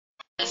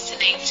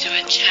listening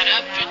to a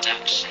Cheddar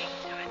production.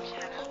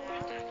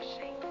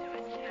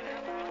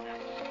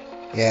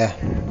 Yeah,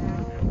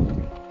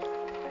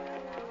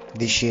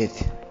 this shit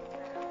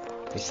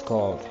is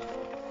called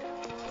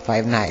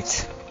 5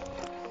 Nights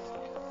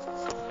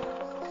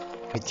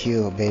with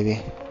you,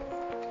 baby.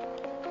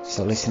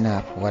 So listen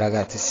up what I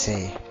got to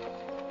say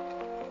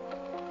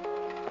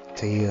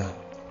to you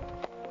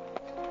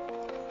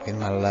with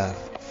my love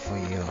for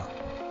you.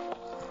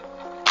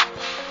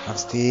 I'm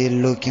still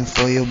looking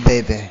for you,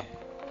 baby.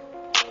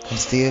 I'm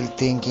still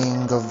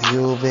thinking of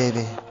you,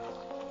 baby.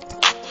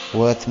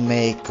 What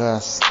make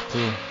us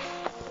to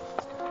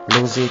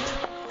lose it?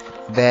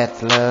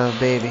 That love,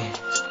 baby.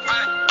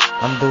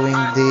 I'm doing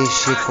this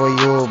shit for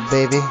you,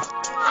 baby.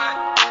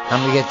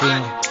 I'm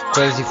getting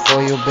crazy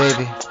for you,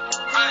 baby.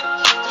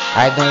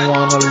 I don't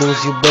wanna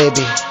lose you,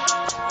 baby.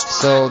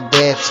 So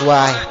that's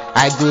why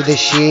I do the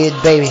shit,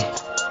 baby.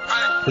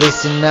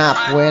 Listen up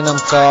when I'm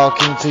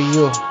talking to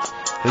you.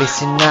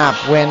 Listen up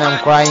when I'm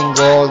crying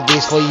all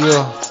this for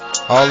you.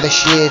 All the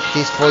shit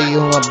is for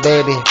you, my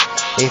baby.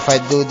 If I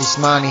do this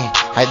money,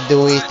 I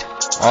do it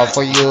all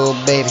for you,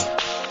 baby.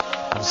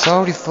 I'm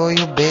sorry for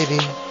you, baby.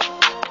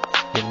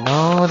 You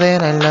know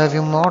that I love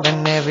you more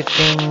than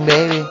everything,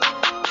 baby.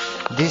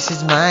 This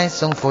is my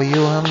song for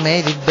you, I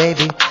made it,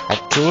 baby.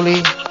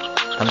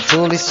 I'm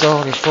truly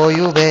sorry for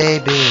you,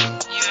 baby.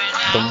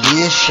 Don't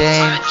be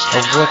ashamed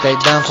of what I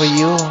done for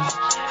you.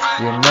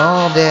 You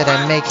know that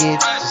I make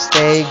it to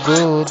stay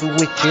good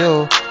with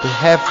you, to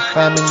have a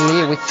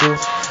family with you.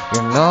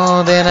 You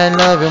know that I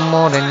love you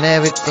more than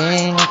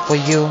everything for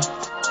you.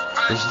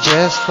 It's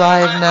just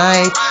 5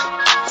 nights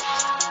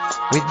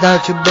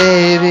without you,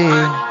 baby.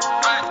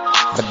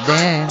 But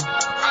then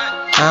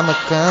I'ma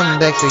come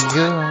back to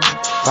you.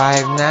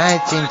 5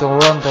 nights in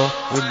Toronto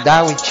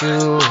without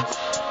you.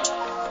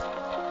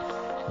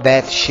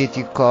 That shit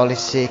you call it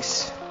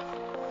 6.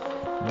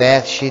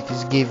 That shit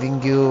is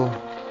giving you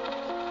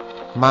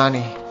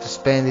money to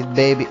spend it,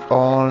 baby,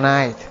 all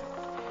night,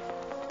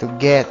 to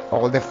get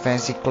all the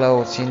fancy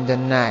clothes in the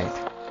night.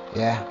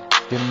 Yeah,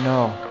 you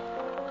know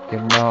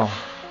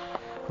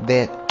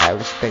that I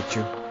respect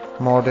you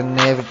more than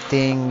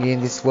everything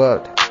in this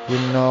world. You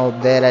know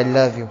that I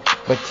love you,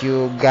 but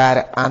you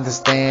gotta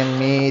understand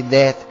me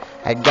that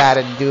I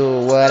gotta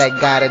do what I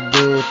gotta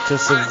do to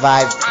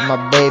survive,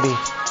 my baby.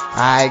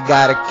 I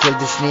gotta kill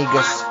these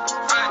niggas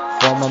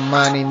for my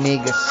money,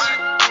 niggas.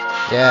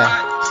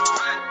 Yeah,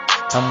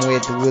 I'm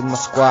with my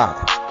squad.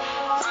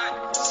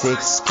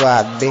 6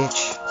 squad,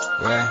 bitch.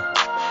 Yeah,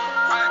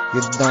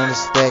 you don't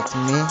respect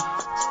me?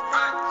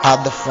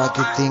 How the fuck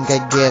you think I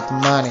get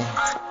money?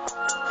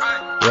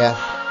 Yeah,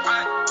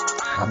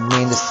 I'm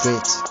in the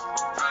streets,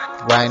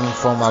 grinding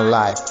for my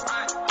life.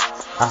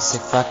 I say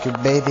fuck you,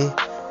 baby.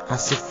 I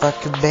say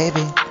fuck you,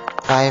 baby.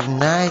 5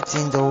 nights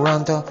in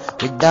Toronto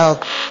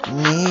without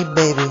me,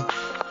 baby.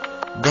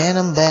 Then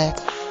I'm back.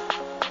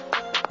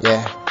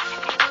 Yeah,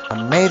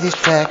 I made this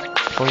track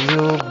for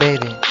you,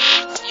 baby.